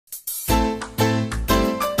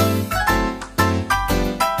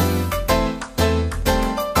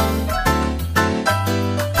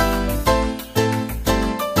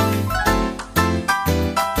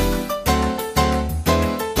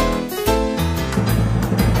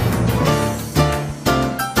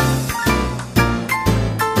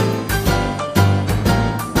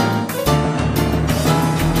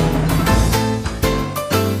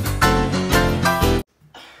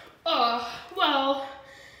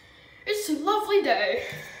It's a lovely day.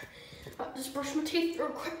 I'll just brush my teeth real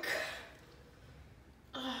quick.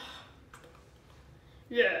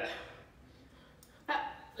 Yeah.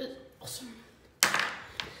 That is awesome.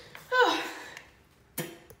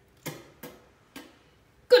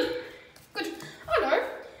 Good. Oh no, I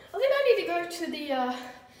think I need to go to the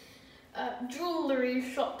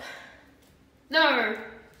jewellery shop. No.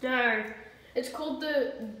 It's called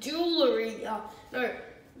the jewellery.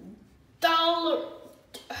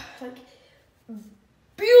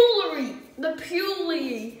 The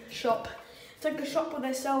Pewley shop. It's like a shop where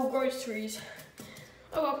they sell groceries.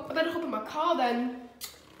 Oh well, I better hop in my car then.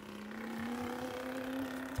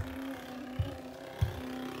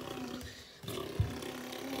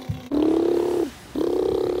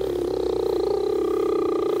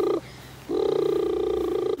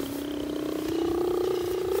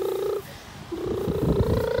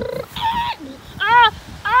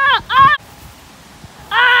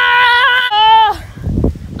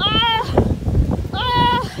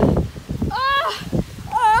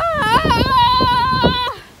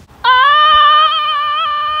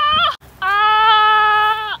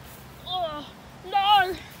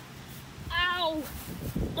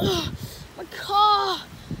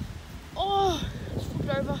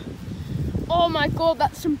 Oh my god,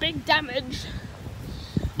 that's some big damage.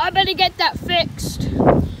 I better get that fixed.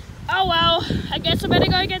 Oh well, I guess I better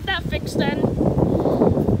go get that fixed then.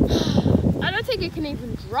 I don't think it can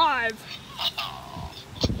even drive.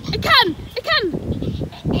 It can!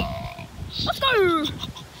 Let's go!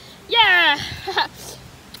 Yeah!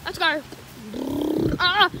 Let's go.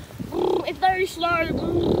 It's very slow.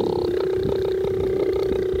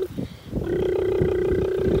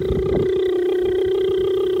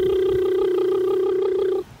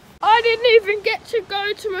 I didn't even get to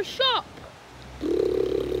go to my shop.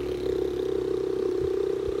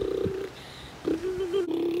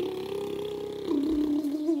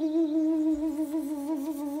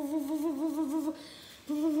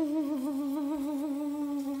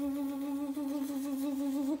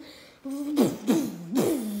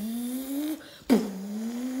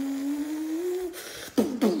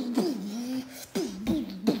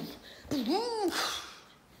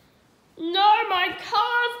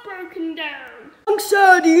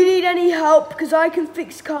 Sir, do you need any help? Because I can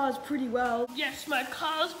fix cars pretty well. Yes, my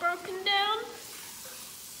car's broken down.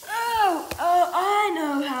 Oh, I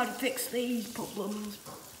know how to fix these problems.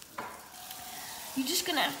 You're just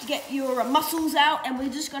gonna have to get your muscles out, and we're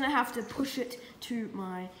just gonna have to push it to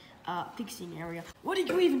my fixing area. What did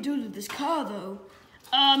you even do to this car, though?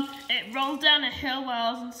 It rolled down a hill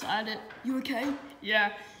while I was inside it. You okay?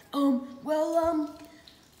 Yeah.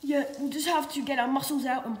 Yeah, we'll just have to get our muscles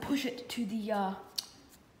out and push it to the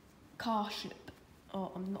car ship.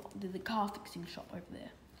 Oh, the car fixing shop over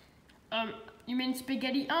there. You mean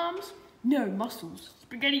spaghetti arms? No, muscles.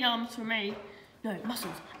 Spaghetti arms for me. No,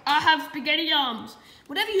 muscles. I have spaghetti arms.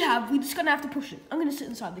 Whatever you have, we're just gonna have to push it. I'm gonna sit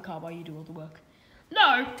inside the car while you do all the work.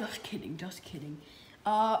 No, just kidding.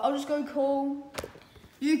 I'll just go call.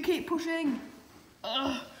 You keep pushing.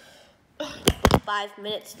 5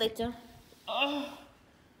 minutes later.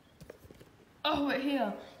 Oh, we're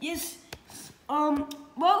here. Yes.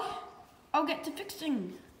 Well, I'll get to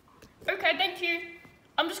fixing. Okay, thank you.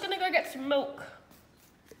 I'm just gonna go get some milk.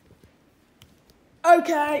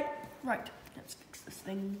 Okay. Right, let's fix this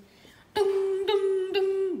thing. Dum, dum,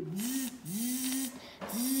 dum. Zzz,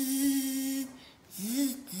 zzz,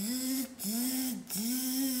 zzz,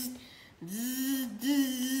 zzz, zzz, zzz,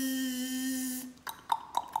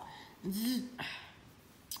 zzz, zzz.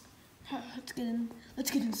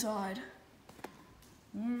 Let's get inside.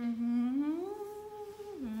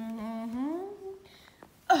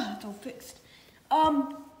 It's all fixed.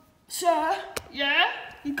 Sir? Yeah?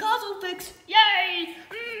 Your car's all fixed. Yay!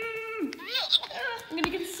 I'm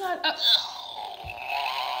gonna get inside.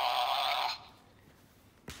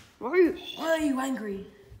 Why are you angry?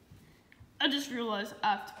 I just realized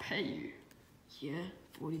I have to pay you. Yeah,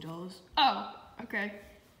 $40. Oh, okay.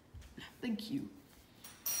 Thank you.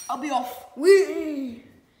 I'll be off. Whee!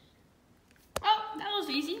 Oh, that was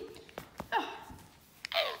easy. Oh.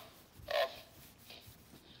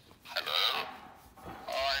 Hello,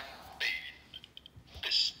 I'm Bean,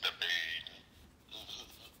 Mr. Bean.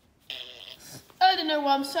 I don't know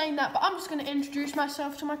why I'm saying that, but I'm just going to introduce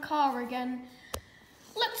myself to my car again.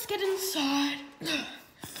 Let's get inside.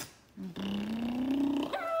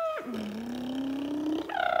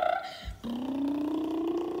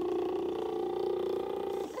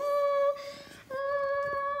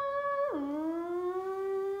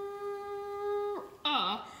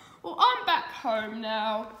 Well, I'm back home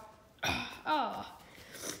now. Well,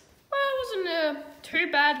 it was wasn't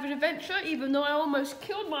too bad of an adventure, even though I almost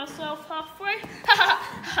killed myself halfway.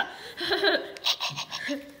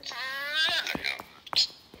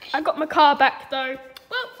 I got my car back though.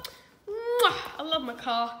 Well, I love my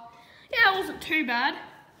car. Yeah, it wasn't too bad.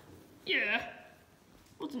 Yeah,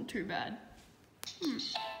 wasn't too bad.